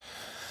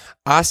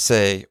I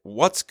say,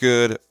 what's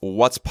good,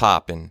 what's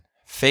poppin'?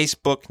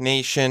 Facebook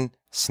Nation,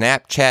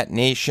 Snapchat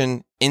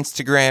Nation,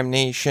 Instagram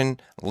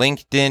Nation,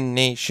 LinkedIn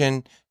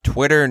Nation,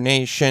 Twitter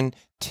Nation,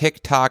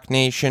 TikTok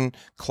Nation,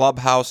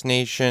 Clubhouse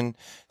Nation,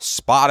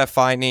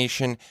 Spotify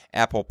Nation,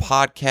 Apple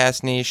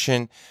Podcast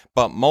Nation,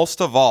 but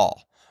most of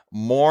all,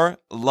 more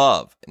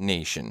love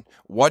nation.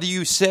 What do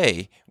you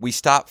say we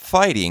stop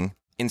fighting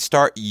and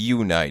start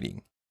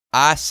uniting?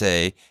 I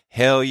say,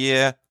 hell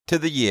yeah to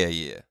the yeah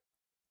yeah.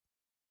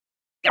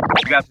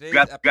 Got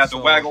the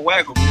waggle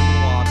waggle. Wierman Waggle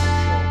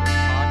Show. We're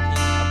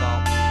talking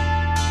about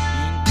being.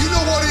 You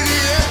know what it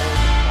is?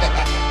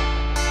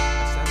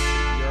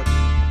 Essentially, we are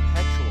being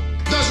perpetually.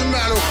 Doesn't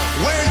matter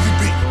where you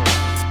be.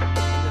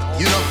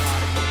 You know,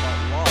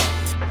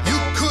 you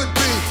could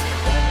be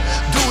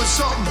doing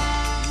something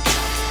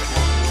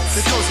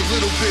that goes a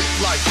little bit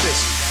like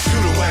this. Do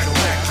the waggle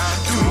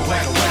waggle, do the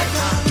waggle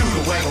waggle, do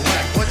the waggle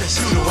waggle. What they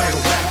do the waggle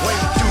waggle, where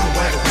you do the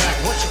waggle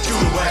waggle, what you do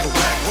the waggle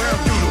waggle, where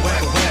I'm do the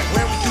waggle waggle,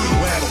 where we do the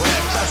waggle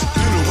waggle. Just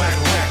do the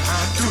waggle waggle,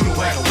 do the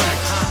waggle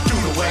waggle, do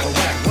the waggle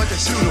waggle. What they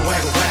do the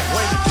waggle waggle,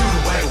 where you do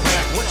the waggle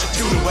waggle, what you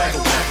do the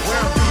waggle waggle,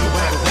 where I'm do the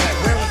waggle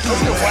waggle, where we do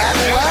the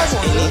waggle waggle.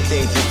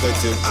 Anything you could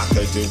do, I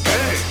could do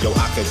better. Yo,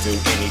 I could do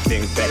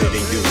anything better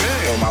than you.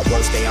 On my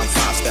worst day, I'm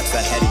 5 steps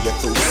ahead of your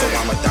crew. So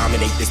I'ma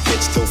dominate this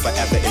bitch till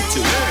forever and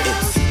two.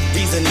 It's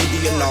reason to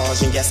be a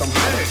knowledge, and yes, I'm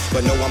hollering.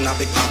 But no, I'm not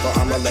Big Papa,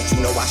 I'ma let you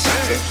know I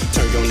shot you.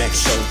 Turn your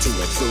next show to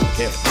a true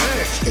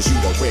hip-hopper. Cause you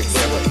the wig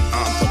wearer,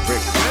 I'm the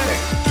brick rocker.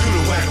 Do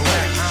the waggle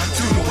waggle,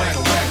 do the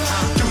waggle waggle,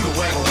 do the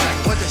waggle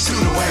waggle. What they do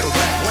the waggle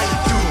waggle, where you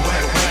do the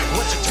waggle waggle,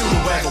 what you do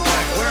the waggle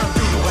waggle, where I'm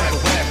do the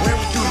waggle waggle,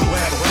 where we do the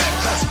waggle waggle.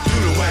 Just do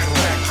the waggle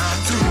waggle,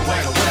 do the waggle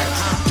waggle, do the waggle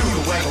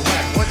waggle.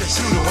 What they do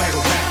the waggle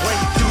waggle, where you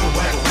do the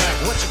waggle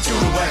waggle, what you do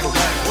the waggle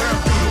waggle, where I'm do the waggle waggle, where we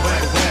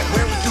do the waggle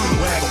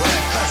waggle.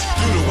 Just do the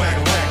waggle waggle, do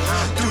the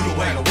waggle waggle, do the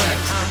waggle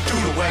waggle.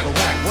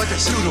 What they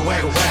do the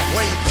waggle waggle,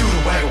 where you do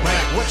the waggle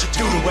waggle, what you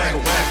do the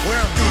waggle waggle,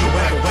 where I'm do the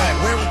waggle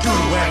waggle, where we do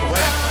the waggle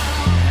waggle.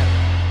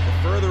 The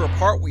further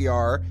apart we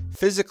are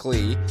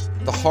physically,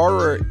 the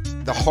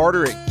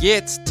harder it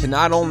gets to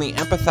not only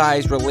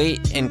empathize,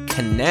 relate, and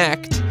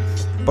connect,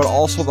 but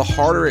also the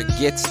harder it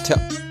gets to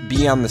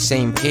be on the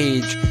same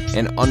page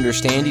and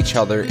understand each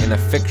other in a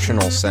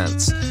fictional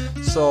sense.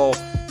 So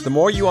the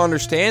more you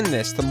understand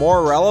this, the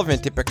more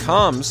relevant it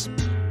becomes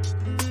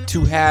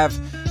to have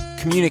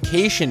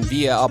communication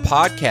via a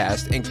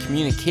podcast and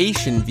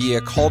communication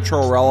via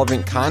cultural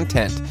relevant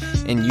content,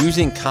 and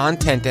using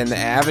content and the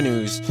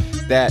avenues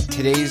that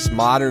today's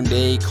modern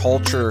day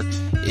culture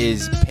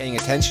is paying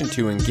attention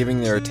to and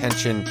giving their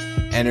attention,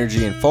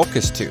 energy, and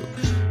focus to,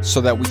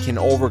 so that we can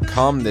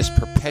overcome this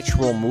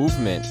perpetual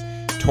movement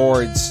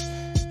towards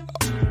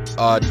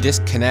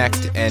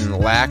disconnect and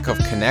lack of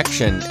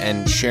connection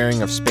and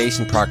sharing of space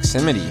and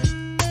proximity.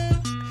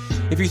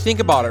 If you think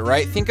about it,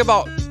 right? Think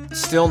about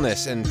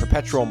stillness and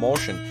perpetual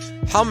motion.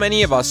 How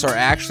many of us are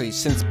actually,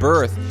 since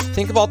birth,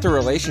 think about the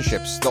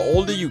relationships. The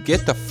older you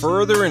get, the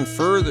further and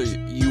further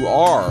you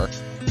are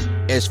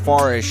as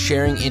far as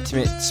sharing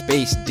intimate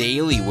space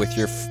daily with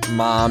your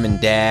mom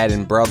and dad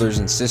and brothers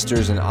and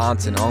sisters and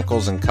aunts and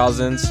uncles and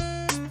cousins.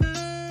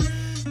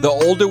 The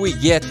older we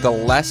get, the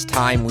less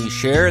time we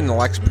share and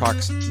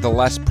the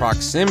less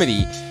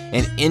proximity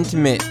and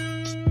intimate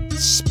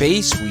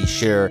space we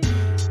share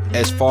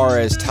as far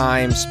as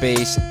time,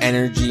 space,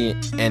 energy,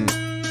 and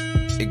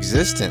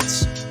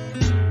existence.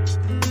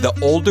 The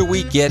older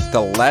we get,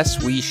 the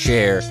less we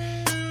share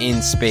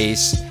in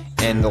space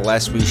and the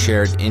less we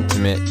share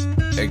intimate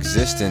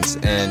existence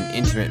and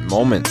intimate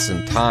moments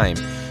and time.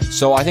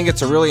 So I think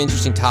it's a really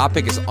interesting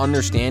topic, is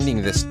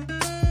understanding this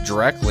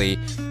directly,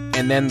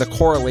 and then the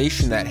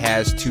correlation that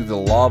has to the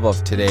love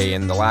of today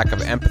and the lack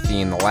of empathy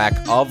and the lack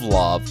of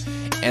love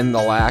and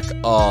the lack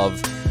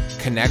of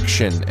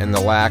connection and the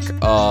lack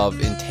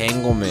of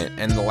entanglement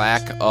and the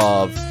lack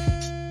of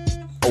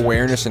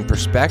awareness and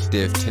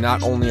perspective to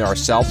not only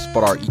ourselves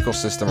but our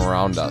ecosystem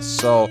around us.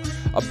 So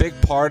a big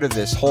part of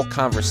this whole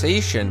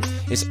conversation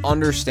is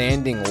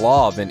understanding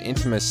love and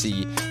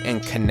intimacy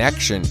and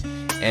connection,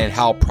 and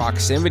how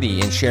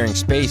proximity and sharing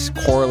space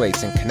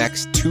correlates and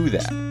connects to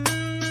that.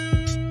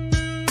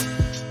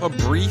 A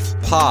brief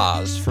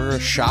pause for a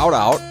shout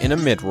out in a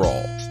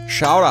mid-roll.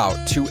 Shout out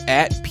to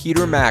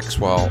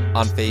 @PeterMaxwell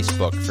on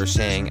Facebook for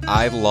saying,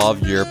 "I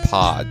love your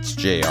pods,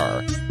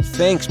 JR."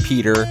 Thanks,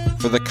 Peter,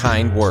 for the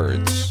kind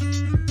words.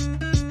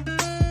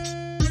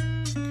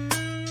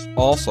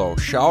 Also,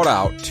 shout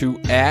out to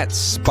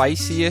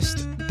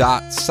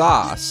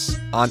 @spiciest.sauce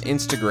on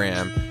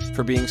Instagram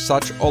for being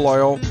such a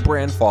loyal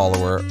brand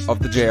follower of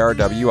the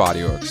JRW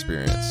audio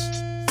experience.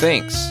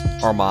 Thanks,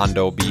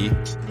 Armando B.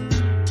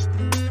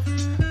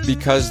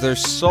 Because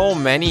there's so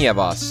many of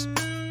us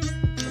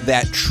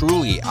that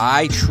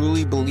I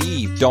truly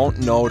believe don't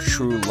know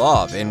true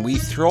love, and we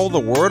throw the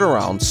word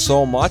around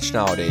so much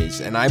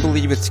nowadays, and I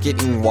believe it's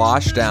getting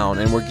washed down,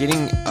 and we're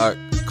getting a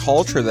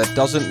culture that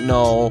doesn't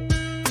know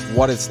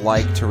what it's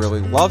like to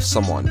really love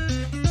someone.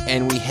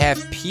 And we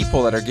have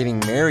people that are getting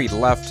married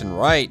left and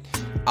right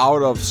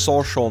out of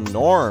social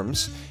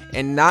norms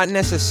and not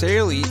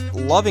necessarily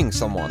loving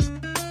someone.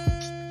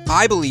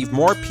 I believe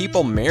more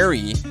people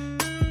marry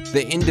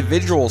the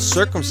individual's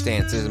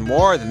circumstances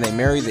more than they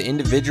marry the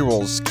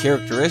individual's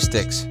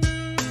characteristics,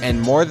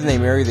 and more than they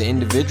marry the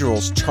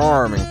individual's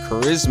charm and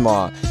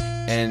charisma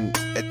and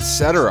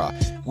etc.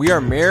 We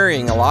are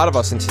marrying, a lot of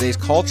us in today's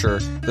culture,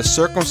 the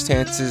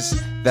circumstances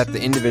that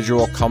the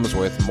individual comes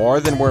with more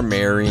than we're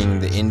marrying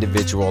the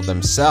individual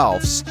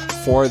themselves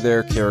for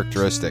their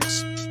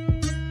characteristics.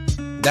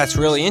 That's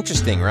really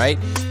interesting, right?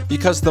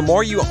 Because the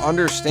more you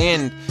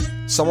understand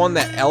someone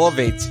that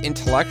elevates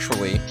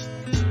intellectually,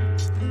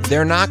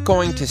 they're not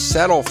going to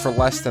settle for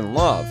less than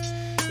love.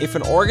 If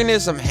an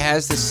organism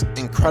has this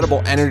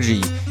incredible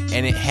energy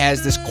and it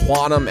has this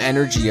quantum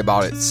energy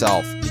about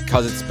itself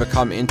because it's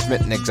become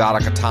intimate and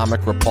exotic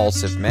atomic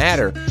repulsive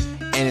matter,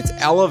 and it's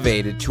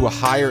elevated to a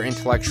higher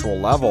intellectual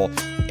level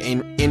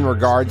in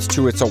regards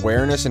to its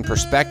awareness and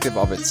perspective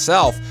of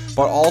itself,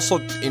 but also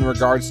in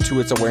regards to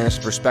its awareness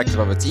and perspective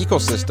of its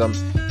ecosystem,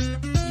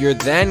 you're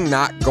then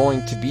not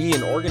going to be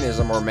an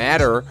organism or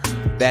matter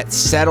that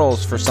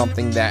settles for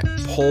something that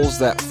pulls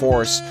that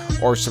force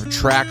or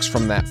subtracts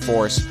from that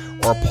force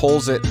or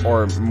pulls it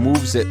or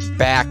moves it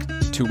back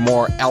to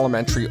more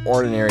elementary,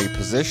 ordinary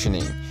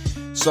positioning.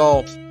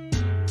 So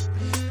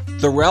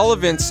the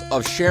relevance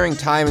of sharing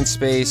time and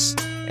space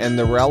and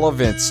the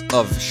relevance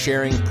of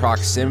sharing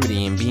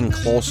proximity and being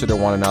closer to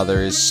one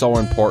another is so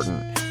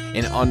important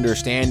in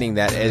understanding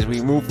that as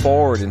we move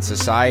forward in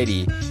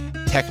society,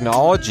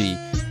 technology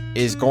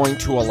is going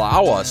to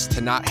allow us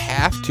to not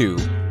have to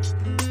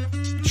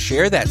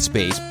share that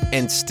space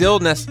and still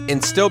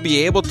be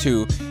able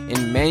to,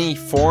 in many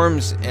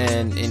forms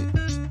and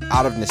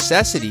out of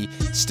necessity,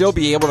 still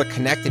be able to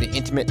connect in an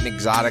intimate and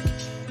exotic,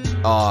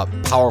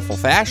 powerful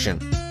fashion.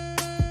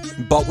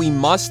 But we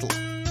must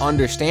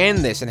understand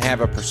this and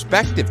have a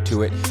perspective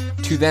to it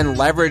to then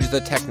leverage the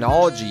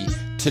technology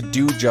to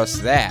do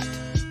just that.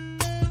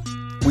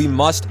 We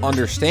must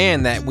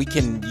understand that we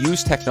can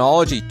use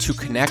technology to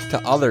connect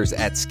to others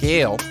at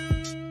scale,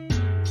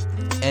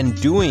 and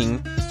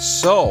doing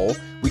so,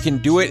 we can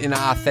do it in an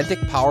authentic,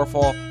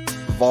 powerful,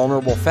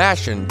 vulnerable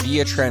fashion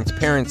via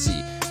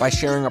transparency, by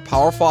sharing a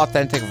powerful,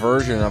 authentic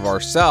version of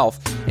ourselves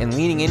and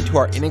leaning into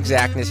our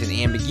inexactness and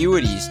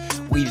ambiguities.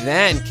 We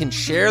then can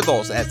share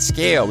those at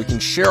scale. We can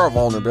share our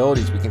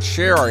vulnerabilities. We can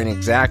share our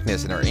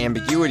inexactness and our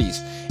ambiguities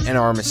and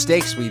our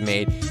mistakes we've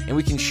made, and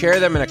we can share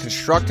them in a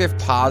constructive,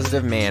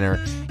 positive manner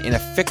in a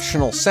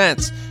fictional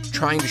sense,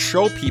 trying to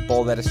show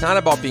people that it's not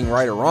about being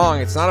right or wrong,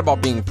 it's not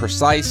about being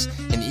precise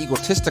and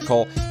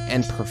egotistical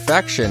and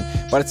perfection,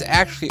 but it's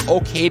actually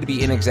okay to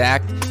be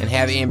inexact and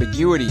have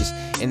ambiguities,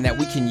 and that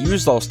we can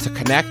use those to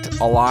connect,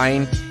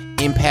 align,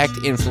 impact,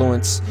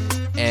 influence,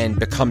 and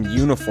become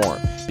uniform,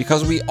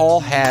 because we all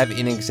have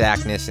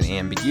inexactness and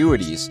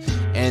ambiguities,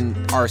 and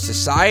our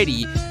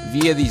society,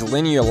 via these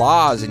linear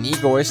laws and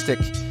egoistic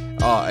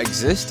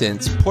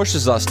existence,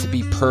 pushes us to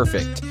be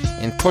perfect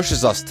and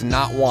pushes us to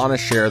not want to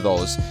share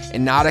those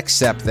and not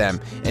accept them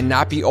and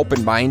not be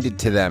open-minded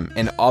to them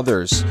and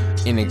others'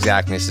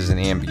 inexactnesses and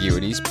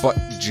ambiguities, but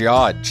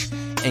judge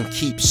and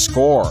keep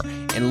score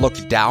and look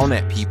down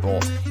at people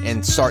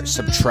and start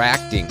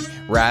subtracting,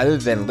 rather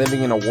than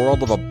living in a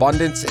world of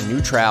abundance and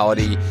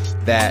neutrality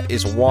that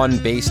is one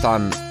based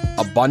on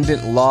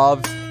abundant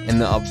love and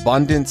the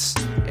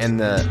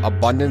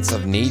abundance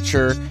of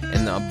nature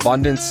and the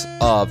abundance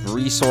of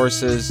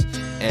resources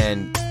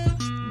and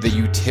the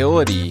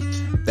utility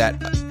that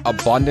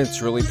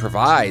abundance really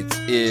provides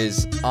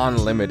is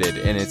unlimited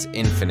and it's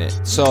infinite.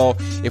 So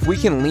if we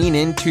can lean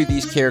into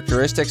these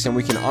characteristics and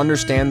we can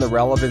understand the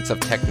relevance of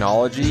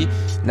technology,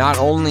 not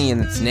only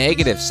in its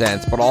negative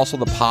sense, but also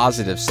the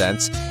positive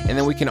sense, and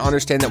then we can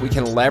understand that we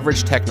can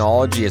leverage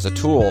technology as a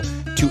tool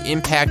to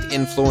impact,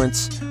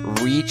 influence,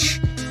 reach,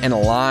 and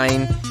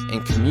align,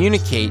 and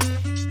communicate,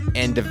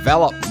 and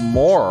develop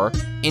more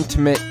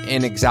intimate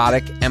and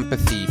exotic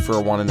empathy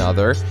for one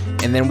another.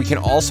 And then we can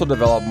also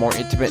develop more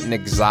intimate and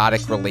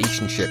exotic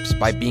relationships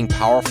by being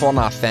powerful and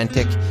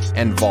authentic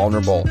and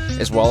vulnerable,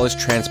 as well as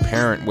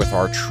transparent with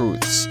our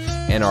truths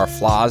and our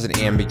flaws and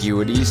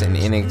ambiguities and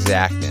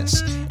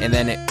inexactness. And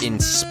then it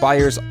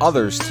inspires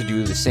others to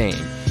do the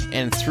same.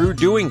 And through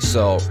doing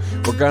so,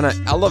 we're going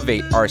to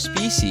elevate our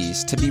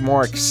species to be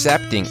more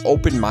accepting,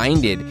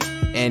 open-minded,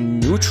 and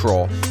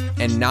neutral,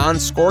 and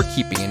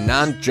non-scorekeeping and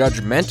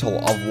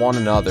non-judgmental of one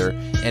another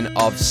and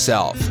of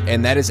self.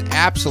 And that is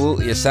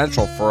absolutely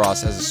essential for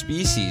us as a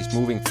species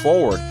moving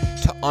forward,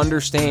 to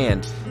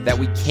understand that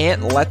we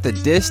can't let the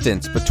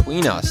distance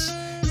between us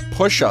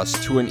push us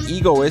to an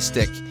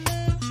egoistic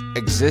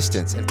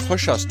existence and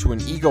push us to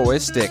an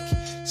egoistic,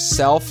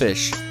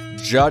 selfish,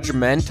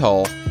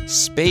 judgmental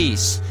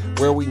space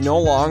where we no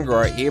longer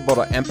are able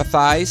to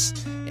empathize,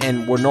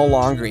 and we're no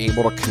longer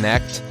able to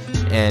connect,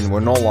 and we're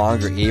no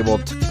longer able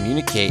to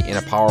communicate in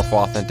a powerful,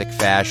 authentic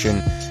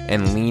fashion,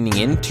 and leaning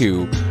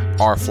into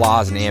our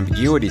flaws and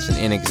ambiguities and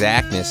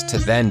inexactness to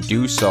then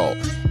do so.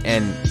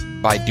 And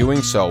by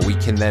doing so, we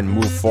can then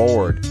move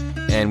forward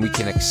and we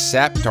can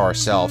accept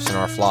ourselves and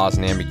our flaws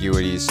and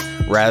ambiguities,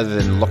 rather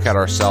than look at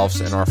ourselves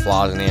and our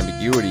flaws and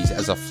ambiguities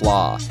as a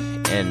flaw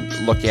and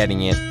look at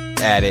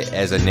it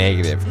as a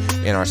negative.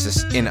 In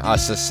a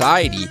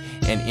society,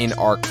 and in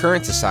our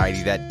current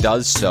society that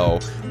does so,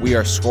 we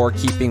are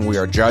scorekeeping, we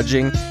are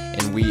judging,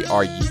 and we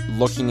are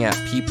looking at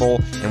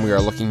people and we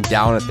are looking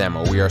down at them,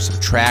 or we are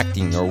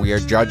subtracting, or we are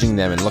judging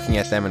them and looking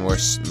at them and we're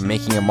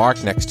making a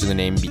mark next to the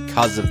name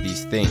because of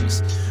these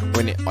things.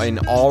 When in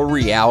all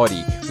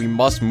reality, we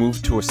must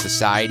move to a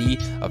society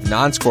of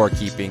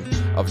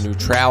non-scorekeeping, of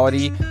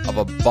neutrality, of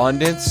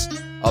abundance,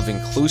 of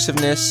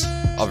inclusiveness,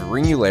 of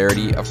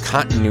regularity, of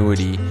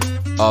continuity,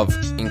 of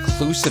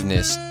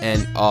inclusiveness,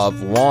 and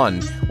of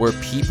one where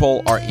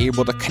people are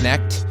able to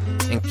connect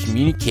and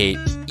communicate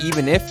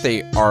even if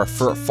they are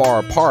far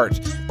apart,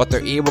 but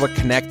they're able to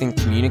connect and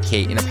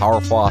communicate in a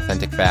powerful,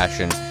 authentic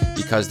fashion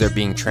because they're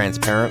being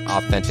transparent,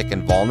 authentic,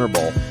 and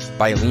vulnerable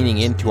by leaning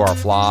into our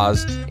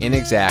flaws,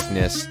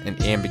 inexactness, and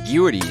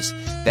ambiguities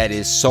that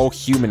is so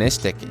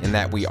humanistic and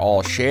that we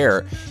all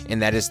share,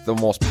 and that is the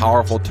most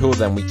powerful tool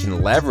that we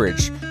can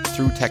leverage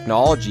through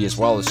technology as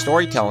well as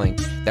storytelling,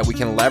 that we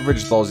can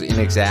leverage those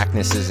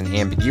inexactnesses and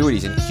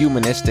ambiguities and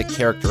humanistic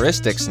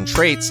characteristics and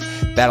traits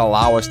that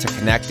allow us to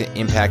connect,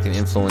 impact, and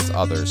influence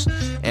others.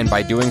 And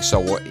by doing so,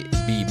 we'll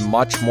be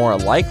much more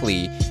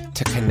likely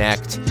to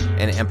connect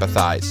and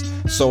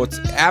empathize. So it's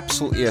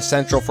absolutely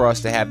essential for us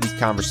to have these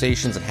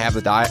conversations and have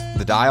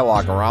the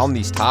dialogue around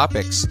these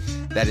topics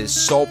that is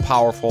so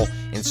powerful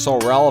and so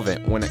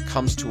relevant when it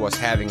comes to us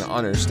having an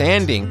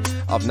understanding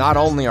of not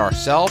only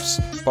ourselves,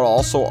 but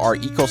also our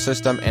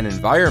ecosystem and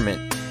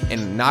environment.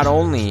 And not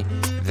only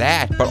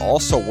that, but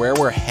also where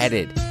we're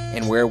headed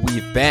and where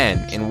we've been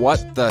and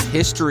what the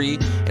history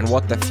and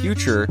what the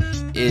future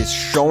is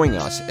showing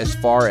us as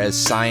far as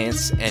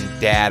science and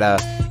data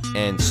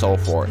and so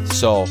forth.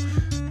 So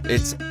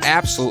it's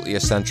absolutely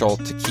essential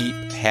to keep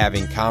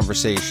having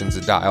conversations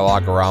and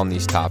dialogue around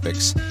these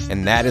topics.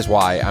 And that is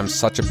why I'm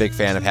such a big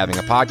fan of having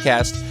a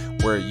podcast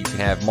where you can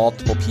have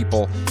multiple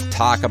people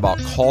talk about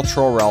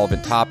cultural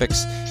relevant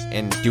topics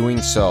and doing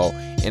so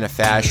in a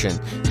fashion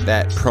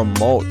that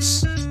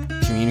promotes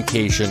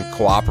communication,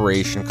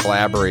 cooperation,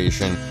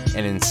 collaboration,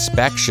 and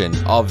inspection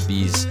of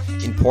these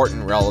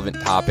important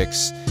relevant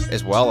topics,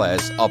 as well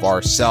as of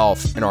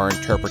ourself and our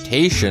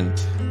interpretation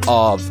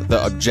of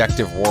the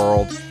objective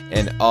world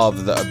and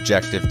of the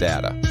objective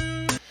data.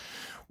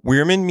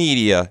 Wierman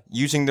Media,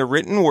 using the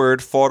written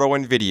word, photo,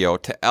 and video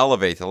to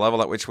elevate the level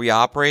at which we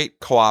operate,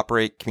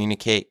 cooperate,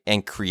 communicate,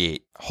 and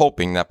create,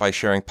 hoping that by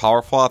sharing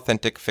powerful,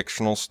 authentic,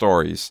 fictional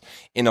stories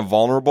in a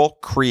vulnerable,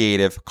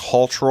 creative,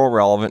 cultural,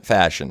 relevant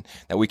fashion,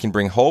 that we can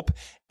bring hope,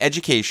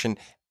 education,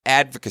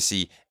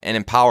 advocacy,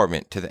 and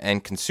empowerment to the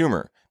end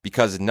consumer.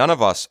 Because none of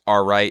us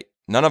are right,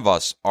 none of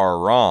us are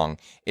wrong.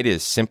 It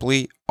is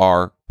simply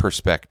our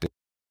perspective.